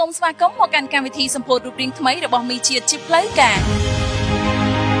សូមស្វាគមន៍មកកាន់កម្មវិធីសម្ពោធរូបរាងថ្មីរបស់មីជាតិជាផ្លូវការ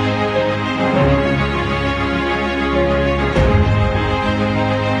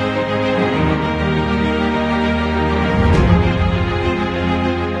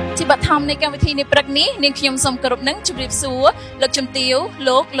ជាបឋមនៃកម្មវិធីនេះព្រឹកនេះនាងខ្ញុំសូមគោរពនឹងជម្រាបសួរលោកជំទាវ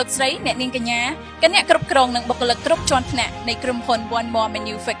លោកស្រីអ្នកនាងកញ្ញាគណៈគ្រប់គ្រងនិងបុគ្គលិកគ្រប់ជាន់ថ្នាក់នៃក្រុមហ៊ុន One More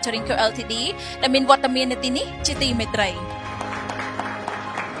Manufacturing Co Ltd ដែលមានវត្តមាននៅទីនេះជាទីមេត្រី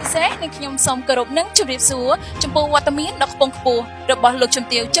ពិសេសនេះខ្ញុំសូមគោរពនឹងជម្រាបសួរចំពោះវត្តមានដ៏ខ្ពង់ខ្ពស់របស់លោកជំ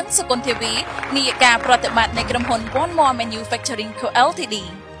ទាវចឹងសុគន្ធធាវីនាយិកាប្រតិបត្តិនៃក្រុមហ៊ុន One More Manufacturing Co Ltd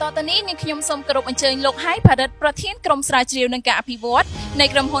តទៅនេះនាងខ្ញុំសូមគោរពអញ្ជើញលោកហៃផារិតប្រធានក្រុមស្រាវជ្រាវនិងការអភិវឌ្ឍនៃ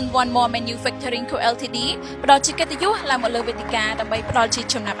ក្រុមហ៊ុន One More Manufacturing Co Ltd ផ្ដល់ជាកិត្តិយសឡើងមកលើវេទិកាដើម្បីផ្ដល់ជា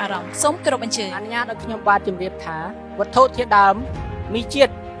ចំណាប់អារម្មណ៍សូមគោរពអញ្ជើញអនុញ្ញាតឲ្យខ្ញុំបាទជម្រាបថាវត្ថុធាតុដើមមីជា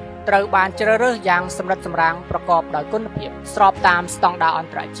តិត្រូវបានជ្រើសរើសយ៉ាងសម្រិតសម្រាំងប្រកបដោយគុណភាពស្របតាមស្តង់ដារអន្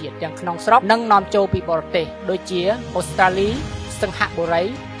តរជាតិទាំងក្នុងស្រុកនិងនាំចូលពីបរទេសដូចជាអូស្ត្រាលីសិង្ហបុរី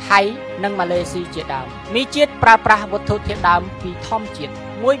ថៃនិងម៉ាឡេស៊ីជាដើមមីជាតិប្រើប្រាស់វត្ថុធាតុដើមពីធម្មជាតិ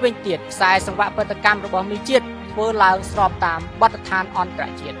មួយវិញទៀតខ្សែសង្វាក់ផលិតកម្មរបស់មីជាតិធ្វើឡើងស្របតាមបទដ្ឋានអន្តរ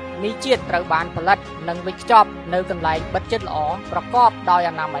ជាតិមីជាតិត្រូវបានផលិតនិងវេចខ្ចប់នៅកន្លែងបិទជិតល្អប្រកបដោយ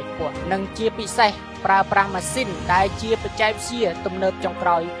អនាម័យខ្ពស់និងជាពិសេសប្រើប្រាស់ម៉ាស៊ីនដែលជាបច្ចេកវិទ្យាទំនើបចុងក្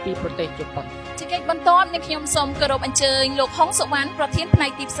រោយពីប្រទេសជប៉ុនជាកិច្ចបន្ទាប់នេះខ្ញុំសូមគោរពអញ្ជើញលោកហុងសុវណ្ណប្រធានផ្នែ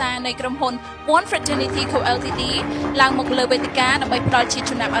កទីផ្សារនៃក្រុមហ៊ុន One Fraternity Co Ltd ឡើងមកលើវេទិកាដើម្បីផ្ដល់ជា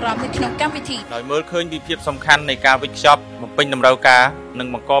ចំណាប់អារម្មណ៍នៅក្នុងកម្មវិធីដោយមើលឃើញពីភាពសំខាន់នៃការវេចខ្ចប់បំពេញតម្រូវការនិង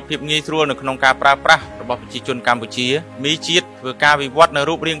បង្កភាពងាយស្រួលនៅក្នុងការប្រើប្រាស់របស់ប្រជាជនកម្ពុជាមីជាតិធ្វើការវិវត្តនៅ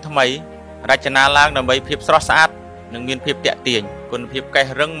រូបរាងថ្មីរចនាឡើងដើម្បីភាពស្រស់ស្អាតនិងមានភាពទាក់ទាញគុណភាពកេះ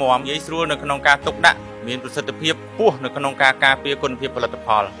រឹងមាំងាយស្រួលនៅក្នុងការទុកដាក់មានប្រសិទ្ធភាពខ្ពស់នៅក្នុងការការពារគុណភាពផលិតផ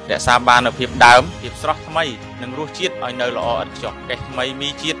លរក្សាបាននូវភាពដើមភាពស្រស់ថ្មីនិងរសជាតិឲ្យនៅល្អឥតខ្ចោះកេះថ្មីមី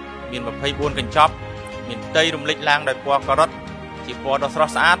ជាតិមាន24កញ្ចប់មានផ្ទៃរំលេចឡើងដោយពណ៌ការ៉ុតជាពណ៌ដ៏ស្រ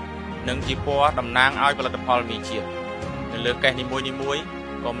ស់ស្អាតនិងជាពណ៌តំណាងឲ្យផលិតផលមីជាតិនៅលើកេះនីមួយៗ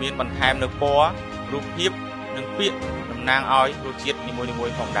ក៏មានបន្ថែមនូវពណ៌រូបភាពនិងពាក្យតំណាងឲ្យរសជាតិនីមួយ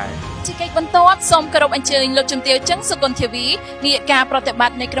ៗផងដែរជាកិច្ចបន្ទាប់សូមគោរពអញ្ជើញលោកជំទាវចឹងសុគន្ធធាវីនាយិកាប្រតិប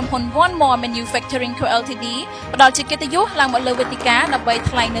ត្តិនៃក្រុមហ៊ុន One More Manufacturing Co Ltd ផ្ដល់ជាកិត្តិយសឡើងមកលើវេទិកាដើម្បី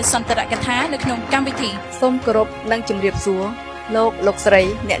ថ្លែងនូវសន្ទរកថានៅក្នុងកម្មវិធីសូមគោរពនិងជម្រាបសួរលោកស្រី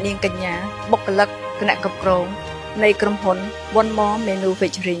អ្នកនាងកញ្ញាបុគ្គលិកគណៈគ្រប់គ្រងនៃក្រុមហ៊ុន One More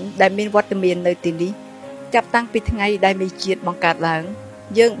Manufacturing ដែលមានវត្តមាននៅទីនេះចាប់តាំងពីថ្ងៃដែលមីជាតិបង្កើតឡើង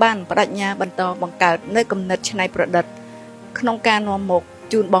យើងបានបដិញ្ញាបន្តបង្កើតនៅគំនិតច្នៃប្រឌិតក្នុងការនាំមក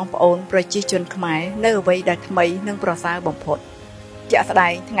ជូនបងប្អូនប្រជាជនខ្មែរនៅអ្វីដែលថ្មីនិងប្រសើរបំផុតជាក់ស្ដែ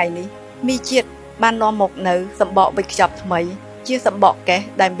ងថ្ងៃនេះមីជាតិបាននាំមកនៅសម្បកវេចខ្ចប់ថ្មីជាសម្បកកេស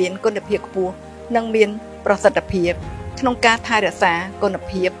ដែលមានគុណភាពខ្ពស់និងមានប្រសិទ្ធភាពក្នុងការថែរក្សាគុណ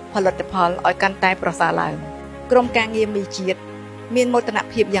ភាពផលិតផលឲ្យកាន់តែប្រសើរឡើងក្រុមការងារមីជាតិមានមោទន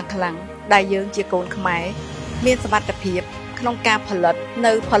ភាពយ៉ាងខ្លាំងដែលយើងជាកូនខ្មែរមានសមត្ថភាពក្នុងការផលិត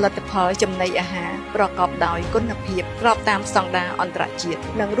នៅផលិតផលចំណីអាហារប្រកបដោយគុណភាពស្របតាមស្តង់ដារអន្តរជាតិ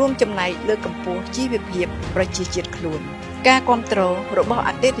និងរួមចំណែកលើកកម្ពស់ជីវភាពប្រជាជាតិខ្លួនការគ្រប់គ្រងរបស់អ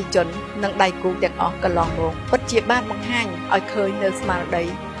តិថិជននិងដៃគូទាំងអស់កន្លងមកពិតជាបានបង្ហាញឲ្យឃើញនៅស្មារតី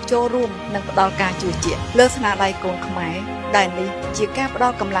ចូលរួមនិងផ្ដល់ការជឿជាក់លើស្នាដៃកូនខ្មែរដែលនេះជាការផ្ដ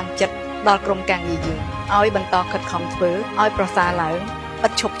ល់កម្លាំងចិត្តដល់ក្រុមការងារយើងឲ្យបន្តខិតខំធ្វើឲ្យប្រសើរឡើងឥ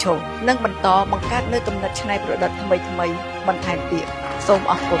តឈប់ឈរនិងបន្តបង្កើតនូវគំនិតច្នៃប្រឌិតថ្មីៗបន្ថែមទៀតសូម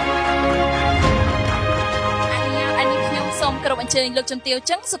អរគុណអនុញ្ញាតឲ្យខ្ញុំសូមគោរពអញ្ជើញលោកជំទាវ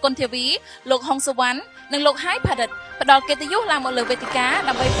ចឹងសុគន្ធធាវីលោកហុងសុវណ្ណនិងលោកហៃផារិតផ្ដល់កិត្តិយសឡើងមកលើវេទិកា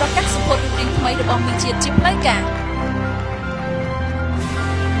ដើម្បីប្រកាសសម្ពោធរូបរាងថ្មីរបស់មីជាតិជាផ្លូវការ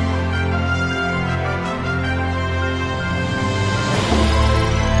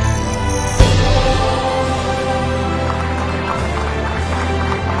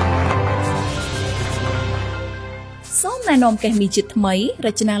សូមណែនាំកេះមីជាតិថ្មីរ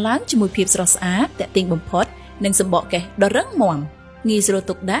ចនាឡើងជាមួយភាពស្រស់ស្អាតទាក់ទាញបំផុតនិងសម្បកកេះដ៏រឹងមាំងាយស្រួល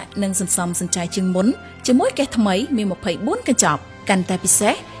ទុកដាក់និងសន្សំសំចៃជាងមុនជាមួយកេះថ្មីមាន24កញ្ចប់កាន់តែពិសេ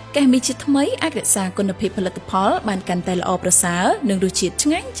សកេះមីជាតិថ្មីអាចរក្សាគុណភាពផលិតផលបានកាន់តែល្អប្រសើរនិងរសជាតិឆ្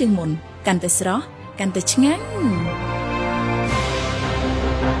ងាញ់ជាងមុនកាន់តែស្រស់កាន់តែឆ្ងាញ់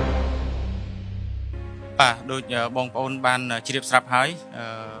បាទដូចបងប្អូនបានជ្រាបស្រាប់ហើយ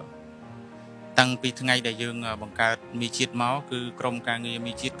តាំងពីថ្ងៃដែលយើងបង្កើតមីជាតិមកគឺក្រុមការងារ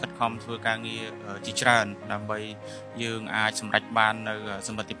មីជាតិខិតខំធ្វើការងារជាច្រើនដើម្បីយើងអាចសម្រេចបាននៅស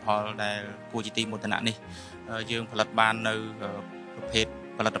មិទ្ធផលដែលគួរជាទីមោទនៈនេះយើងផលិតបាននៅប្រភេទ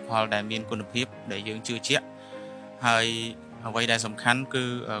ផលិតផលដែលមានគុណភាពដែលយើងជឿជាក់ហើយអ្វីដែលសំខាន់គឺ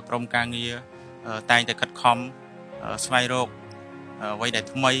ក្រុមការងារតែងតែខិតខំស្វែងរក អ្វីដែល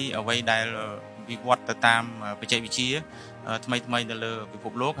ថ្មីអ្វីដែលវិវត្តទៅតាមបច្ចេកវិទ្យាថ្មីទៅលើពិភ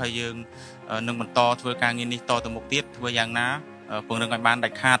ពលោកហើយយើងនឹងបន្តធ្វើការងារនេះតទៅមុខទៀតធ្វើយ៉ាងណាពង្រឹងឲ្យបានដា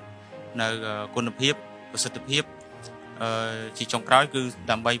ច់ខាតនៅគុណភាពប្រសិទ្ធភាពជាចុងក្រោយគឺ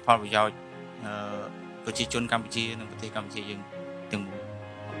ដើម្បីផលប្រយោជន៍ប្រជាជនកម្ពុជានិងប្រទេសកម្ពុជាយើងទាំងមូល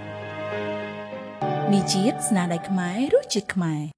មីជាតិស្នាដៃខ្មែររសជាតិខ្មែរ